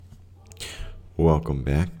Welcome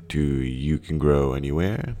back to You Can Grow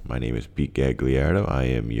Anywhere. My name is Pete Gagliardo. I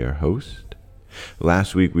am your host.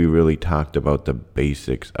 Last week we really talked about the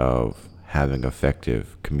basics of having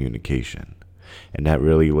effective communication. And that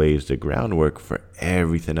really lays the groundwork for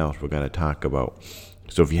everything else we're going to talk about.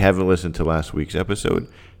 So if you haven't listened to last week's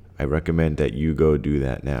episode, I recommend that you go do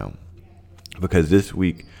that now. Because this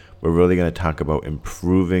week we're really going to talk about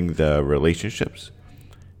improving the relationships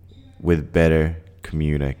with better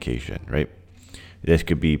communication, right? This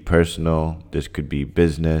could be personal, this could be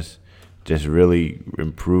business, just really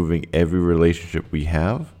improving every relationship we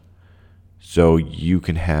have so you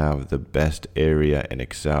can have the best area and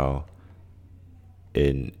excel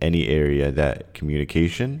in any area that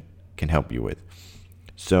communication can help you with.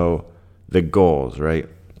 So the goals, right?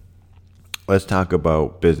 Let's talk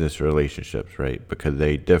about business relationships, right? Because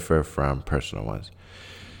they differ from personal ones.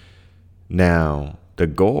 Now, the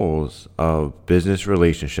goals of business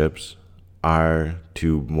relationships are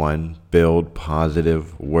to, one, build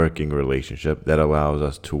positive working relationship that allows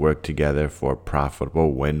us to work together for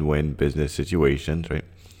profitable win-win business situations, right?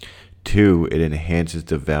 Two, it enhances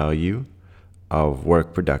the value of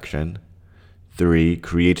work production. Three,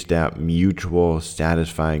 creates that mutual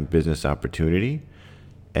satisfying business opportunity.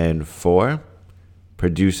 And four,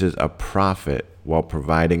 produces a profit while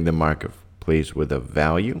providing the marketplace with a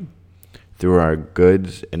value through our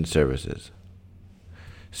goods and services.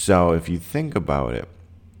 So if you think about it,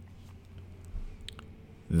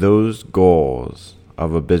 those goals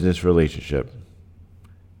of a business relationship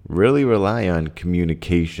really rely on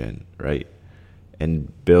communication, right?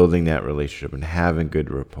 And building that relationship and having good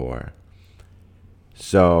rapport.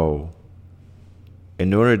 So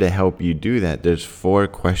in order to help you do that, there's 4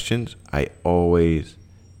 questions I always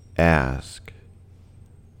ask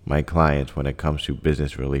my clients when it comes to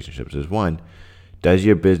business relationships. Is 1, does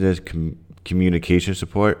your business communication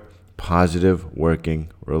support positive working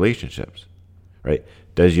relationships, right?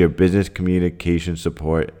 Does your business communication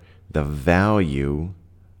support the value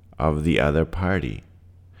of the other party?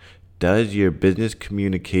 Does your business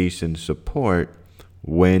communication support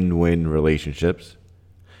win-win relationships?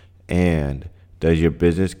 And does your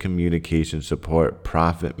business communication support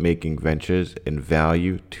profit-making ventures and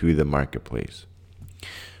value to the marketplace?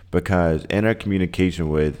 Because in our communication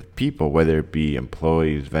with people, whether it be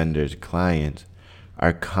employees, vendors, clients,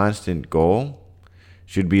 our constant goal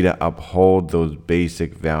should be to uphold those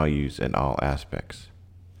basic values in all aspects.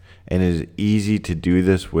 And it is easy to do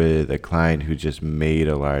this with a client who just made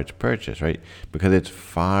a large purchase, right? Because it's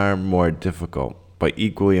far more difficult, but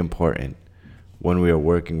equally important when we are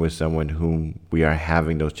working with someone whom we are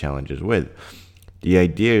having those challenges with. The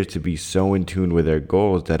idea is to be so in tune with our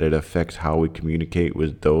goals that it affects how we communicate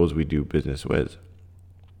with those we do business with.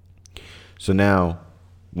 So now,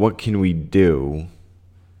 what can we do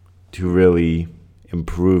to really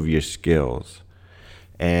improve your skills?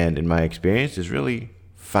 And in my experience, there's really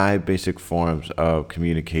 5 basic forms of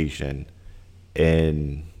communication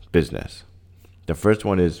in business. The first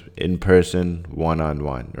one is in-person,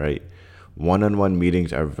 one-on-one, right? One-on-one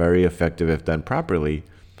meetings are very effective if done properly.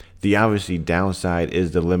 The obviously downside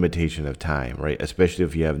is the limitation of time, right? Especially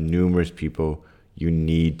if you have numerous people you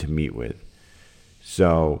need to meet with.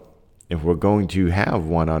 So if we're going to have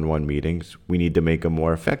one-on-one meetings, we need to make them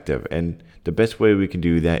more effective. And the best way we can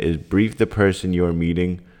do that is brief the person you're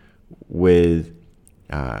meeting with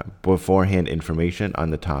beforehand information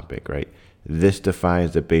on the topic, right? This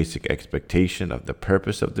defines the basic expectation of the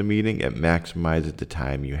purpose of the meeting. It maximizes the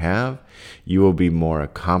time you have. You will be more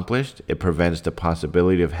accomplished. It prevents the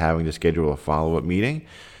possibility of having to schedule a follow-up meeting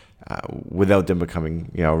without them becoming,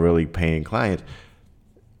 really paying clients.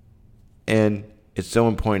 And it's so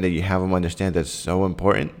important that you have them understand that it's so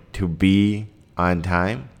important to be on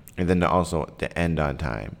time and then also to end on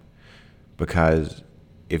time. Because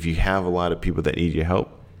if you have a lot of people that need your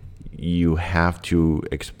help, you have to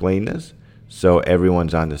explain this so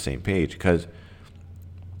everyone's on the same page. Because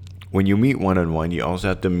when you meet one-on-one, you also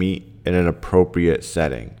have to meet in an appropriate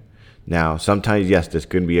setting. Now, sometimes, yes, this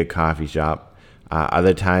could be a coffee shop.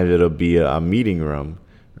 Other times it'll be a meeting room,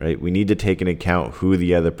 right? We need to take into account who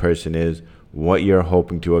the other person is, what you're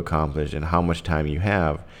hoping to accomplish, and how much time you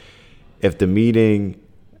have. If the meeting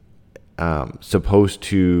supposed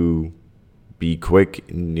to be quick,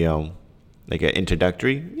 like an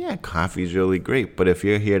introductory, coffee is really great. But if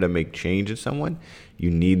you're here to make change in someone,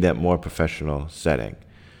 you need that more professional setting.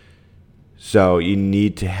 So you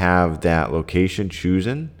need to have that location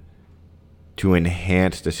chosen to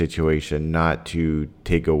enhance the situation, not to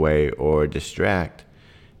take away or distract,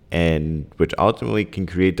 and which ultimately can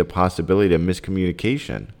create the possibility of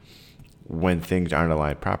miscommunication when things aren't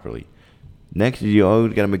aligned properly. Next, you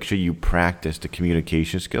always got to make sure you practice the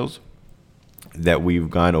communication skills that we've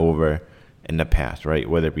gone over in the past, right?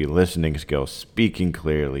 Whether it be listening skills, speaking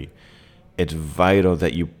clearly. It's vital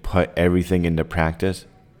that you put everything into practice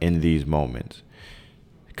in these moments.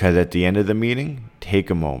 Because at the end of the meeting, take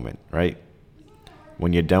a moment, right?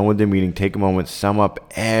 When you're done with the meeting, take a moment, sum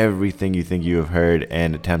up everything you think you have heard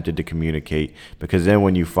and attempted to communicate. Because then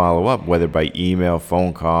when you follow up, whether by email,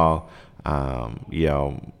 phone call,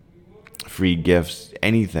 free gifts,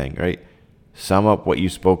 anything, right? Sum up what you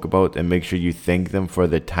spoke about and make sure you thank them for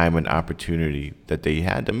the time and opportunity that they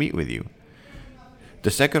had to meet with you.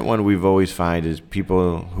 The second one we've always find is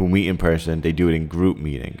people who meet in person, they do it in group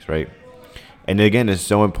meetings, right? And again, it's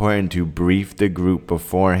so important to brief the group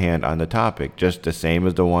beforehand on the topic, just the same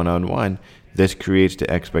as the one-on-one. This creates the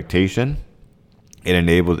expectation. It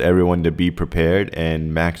enables everyone to be prepared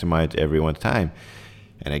and maximize everyone's time.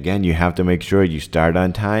 And again, you have to make sure you start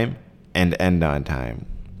on time and end on time.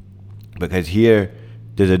 Because here,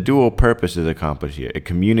 there's a dual purpose is accomplished here. It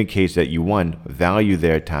communicates that you, one, value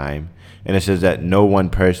their time, and it says that no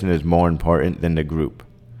one person is more important than the group.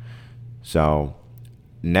 So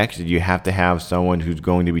next, you have to have someone who's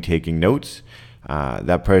going to be taking notes.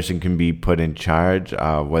 That person can be put in charge,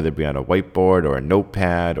 whether it be on a whiteboard or a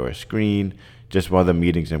notepad or a screen, just while the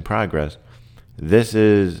meeting's in progress. This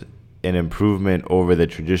is an improvement over the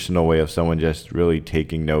traditional way of someone just really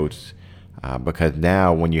taking notes, because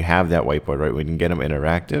now when you have that whiteboard, right, we can get them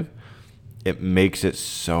interactive. It makes it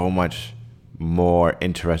so much more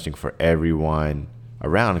interesting for everyone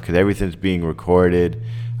around because everything's being recorded.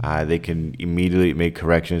 They can immediately make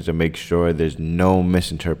corrections to make sure there's no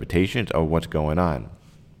misinterpretations of what's going on.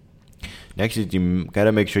 Next is you got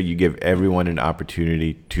to make sure you give everyone an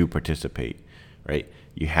opportunity to participate, right?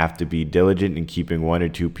 You have to be diligent in keeping one or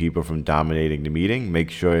two people from dominating the meeting. Make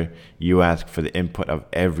sure you ask for the input of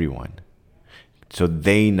everyone so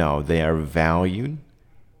they know they are valued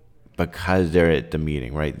because they're at the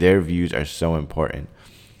meeting, right? Their views are so important.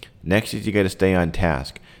 Next is you got to stay on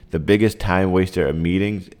task. The biggest time waster of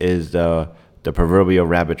meetings is the proverbial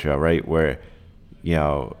rabbit trail, right? Where,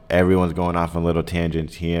 everyone's going off on little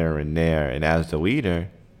tangents here and there. And as the leader,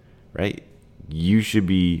 right, you should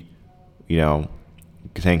be,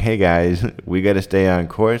 saying, hey guys, we got to stay on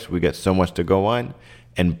course. We got so much to go on,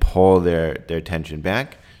 and pull their attention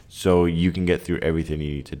back so you can get through everything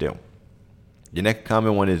you need to do. The next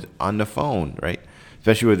common one is on the phone, right?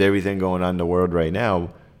 Especially with everything going on in the world right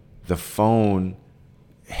now, the phone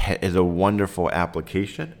is a wonderful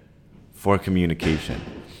application for communication,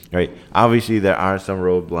 right? Obviously, there are some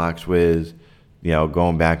roadblocks with,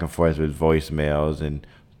 going back and forth with voicemails,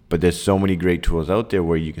 but there's so many great tools out there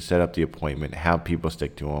where you can set up the appointment, have people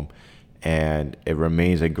stick to them, and it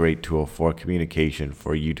remains a great tool for communication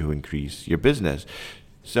for you to increase your business.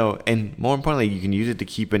 So, and more importantly, you can use it to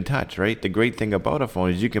keep in touch, right? The great thing about a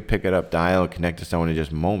phone is you can pick it up, dial, connect to someone in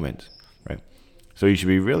just moments, right? So you should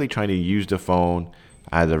be really trying to use the phone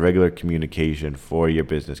as a regular communication for your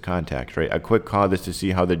business contacts, right? A quick call just to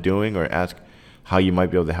see how they're doing or ask how you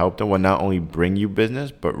might be able to help them will not only bring you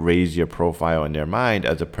business, but raise your profile in their mind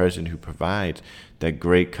as a person who provides that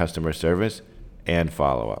great customer service and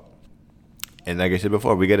follow-up. And like I said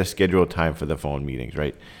before, we got to schedule time for the phone meetings,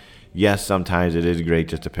 right? Yes, sometimes it is great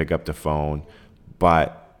just to pick up the phone,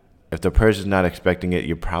 but if the person's not expecting it,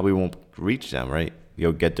 you probably won't reach them, right?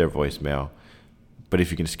 You'll get their voicemail. But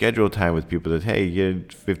if you can schedule time with people that, hey, you're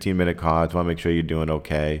 15-minute call, I just want to make sure you're doing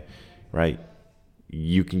okay, right?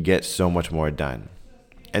 You can get so much more done.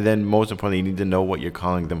 And then most importantly, you need to know what you're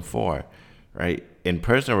calling them for, right? In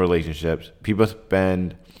personal relationships, people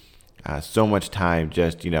spend so much time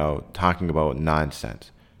just, talking about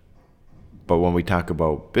nonsense. But when we talk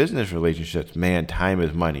about business relationships, man, time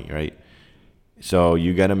is money, right? So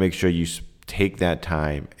you got to make sure you take that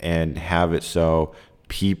time and have it so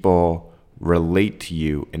people relate to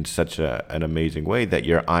you in such an amazing way that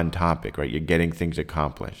you're on topic, right? You're getting things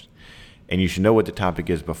accomplished. And you should know what the topic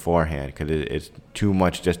is beforehand because it's too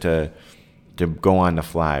much just to go on the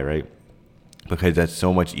fly, right? Because that's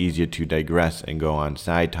so much easier to digress and go on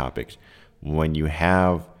side topics. When you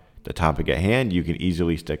have the topic at hand, you can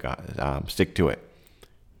easily stick to it.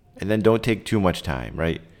 And then don't take too much time,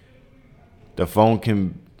 right? The phone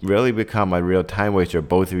can really become a real time waster.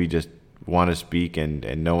 Both of you just want to speak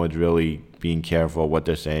and no one's really being careful what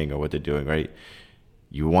they're saying or what they're doing, right?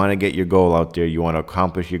 You want to get your goal out there. You want to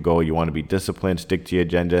accomplish your goal. You want to be disciplined, stick to your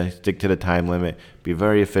agenda, stick to the time limit, be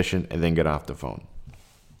very efficient, and then get off the phone.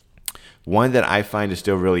 One that I find is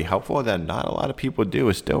still really helpful that not a lot of people do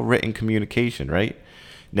is still written communication, right?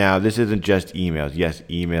 Now, this isn't just emails. Yes,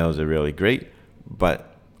 emails are really great,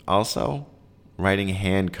 but also writing a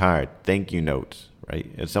hand card, thank you notes, right?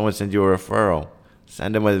 If someone sends you a referral,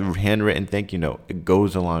 send them a handwritten thank you note. It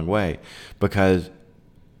goes a long way because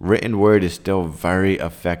written word is still very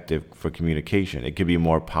effective for communication. It can be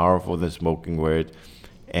more powerful than spoken words,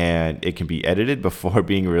 and it can be edited before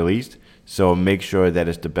being released. So make sure that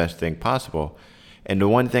it's the best thing possible. And the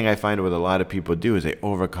one thing I find what a lot of people do is they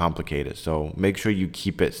overcomplicate it. So make sure you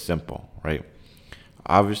keep it simple, right?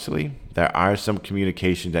 Obviously, there are some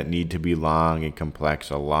communications that need to be long and complex.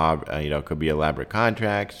 A lot, could be elaborate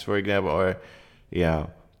contracts, for example, or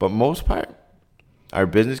But most part, our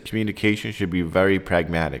business communication should be very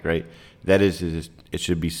pragmatic, right? That is, it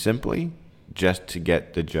should be simply just to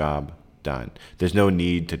get the job done. There's no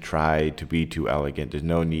need to try to be too elegant. There's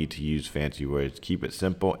no need to use fancy words. Keep it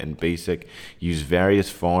simple and basic. Use various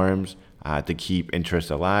forms to keep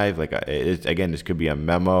interest alive. This could be a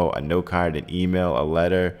memo, a note card, an email, a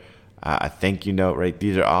letter, a thank you note, right?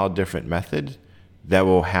 These are all different methods that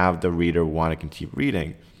will have the reader want to continue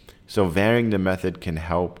reading. So varying the method can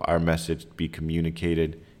help our message be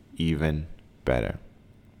communicated even better.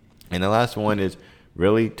 And the last one is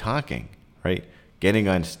really talking, right? Getting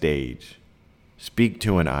on stage, speak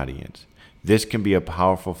to an audience. This can be a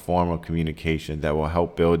powerful form of communication that will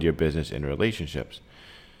help build your business and relationships.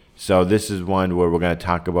 So this is one where we're going to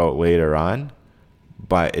talk about later on,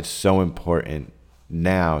 but it's so important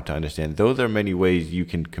now to understand those are many ways you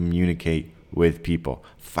can communicate with people.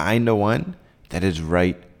 Find the one that is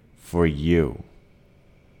right for you.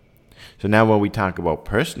 So now when we talk about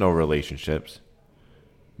personal relationships,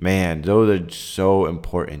 man, those are so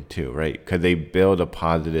important too, right? Because they build a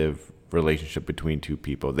positive relationship between two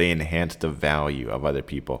people. They enhance the value of other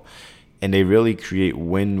people. And they really create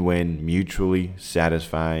win-win, mutually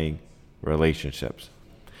satisfying relationships.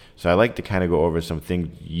 So I like to kind of go over some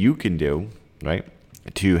things you can do, right,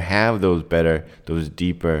 to have those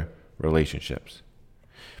deeper relationships.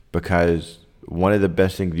 Because one of the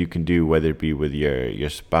best things you can do, whether it be with your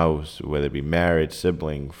spouse, whether it be marriage,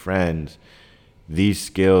 sibling, friends, these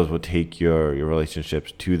skills will take your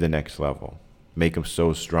relationships to the next level. Make them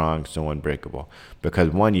so strong, so unbreakable. Because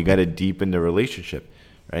one, you got to deepen the relationship,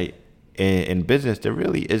 right? In business, there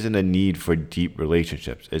really isn't a need for deep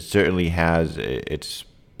relationships. It certainly has its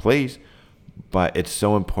place, but it's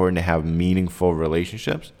so important to have meaningful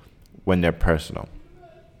relationships when they're personal.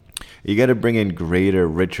 You got to bring in greater,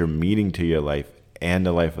 richer meaning to your life and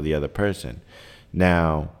the life of the other person.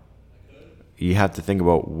 Now, you have to think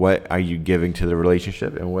about what are you giving to the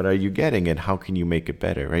relationship and what are you getting and how can you make it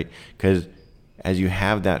better, right? Because as you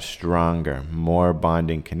have that stronger, more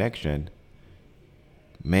bonding connection,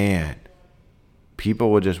 man,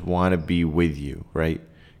 people will just want to be with you, right?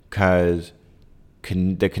 Because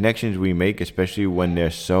the connections we make, especially when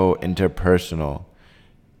they're so interpersonal,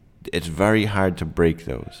 it's very hard to break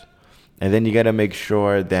those. And then you got to make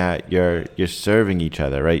sure that you're serving each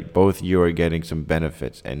other, right? Both you are getting some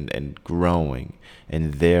benefits and growing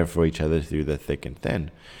and there for each other through the thick and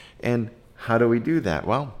thin. And how do we do that?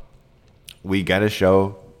 Well, we got to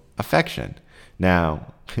show affection.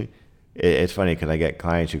 Now, it's funny because I get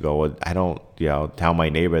clients who go, well, I don't, tell my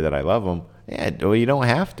neighbor that I love them. Yeah, well, you don't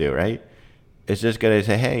have to, right? It's just going to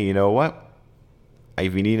say, hey, you know what?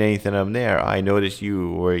 If you need anything, I'm there. I noticed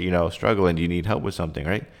you were, struggling. Do you need help with something,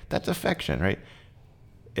 right? That's affection, right?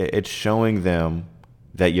 It's showing them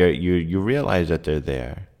that you realize that they're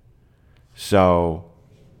there. So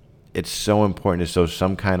it's so important to show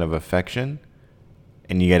some kind of affection,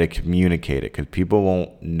 and you got to communicate it because people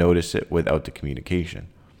won't notice it without the communication.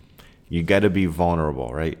 You got to be vulnerable,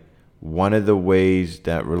 right? One of the ways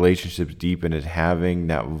that relationships deepen is having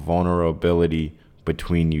that vulnerability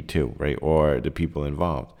between you two, right? Or the people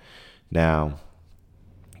involved. Now,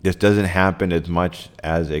 this doesn't happen as much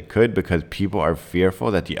as it could because people are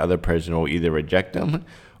fearful that the other person will either reject them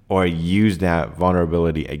or use that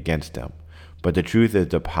vulnerability against them. But the truth is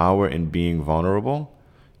the power in being vulnerable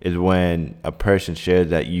is when a person shares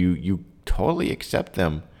that you totally accept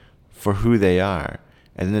them for who they are.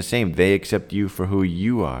 And then the same, they accept you for who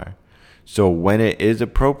you are. So when it is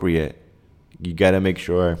appropriate, you got to make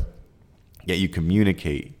sure that you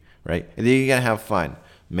communicate, right? And then you got to have fun.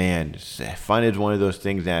 Man, fun is one of those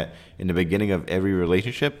things that in the beginning of every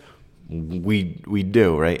relationship, we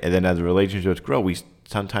do, right? And then as the relationships grow, we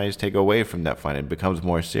sometimes take away from that fun. It becomes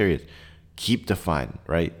more serious. Keep the fun,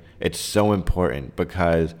 right? It's so important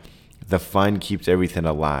because the fun keeps everything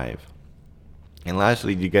alive. And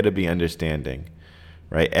lastly, you got to be understanding,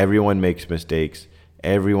 right? Everyone makes mistakes.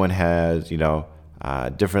 Everyone has,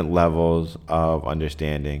 different levels of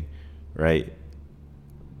understanding, right?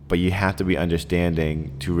 But you have to be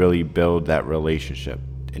understanding to really build that relationship.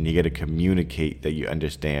 And you got to communicate that you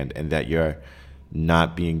understand and that you're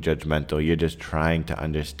not being judgmental. You're just trying to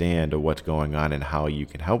understand what's going on and how you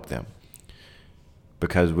can help them.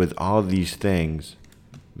 Because with all these things,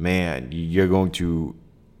 man, you're going to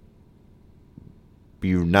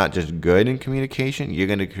be not just good in communication, you're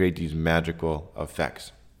going to create these magical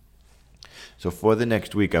effects. So for the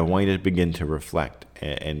next week, I want you to begin to reflect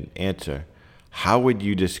and answer, how would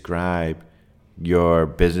you describe your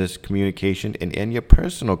business communication and your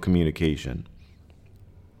personal communication?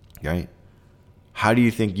 Right? How do you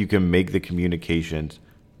think you can make the communications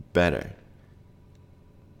better?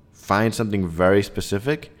 Find something very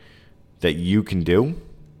specific that you can do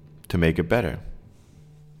to make it better.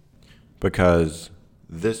 Because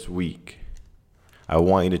this week, I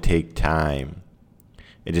want you to take time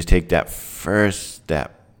and just take that first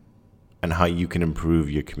step on how you can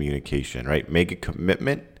improve your communication, right? Make a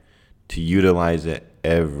commitment to utilize it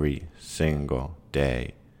every single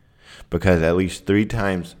day. Because at least 3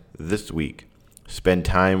 times this week, spend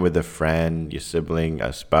time with a friend, your sibling,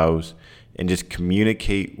 a spouse, and just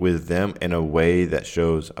communicate with them in a way that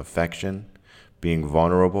shows affection, being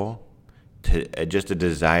vulnerable, just a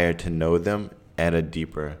desire to know them at a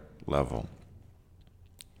deeper level.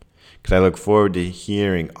 Because I look forward to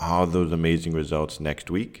hearing all those amazing results next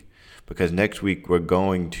week. Because next week we're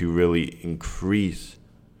going to really increase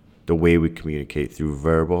the way we communicate through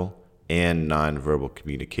verbal and nonverbal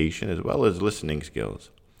communication, as well as listening skills.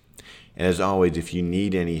 And as always, if you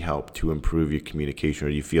need any help to improve your communication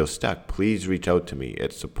or you feel stuck, please reach out to me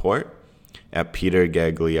at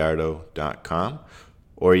support@petergagliardo.com,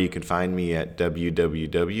 or you can find me at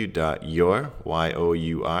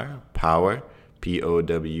www.yourpower, POWER,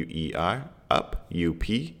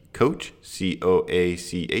 coach,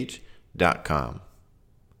 COACH.com.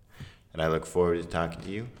 And I look forward to talking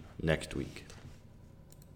to you next week.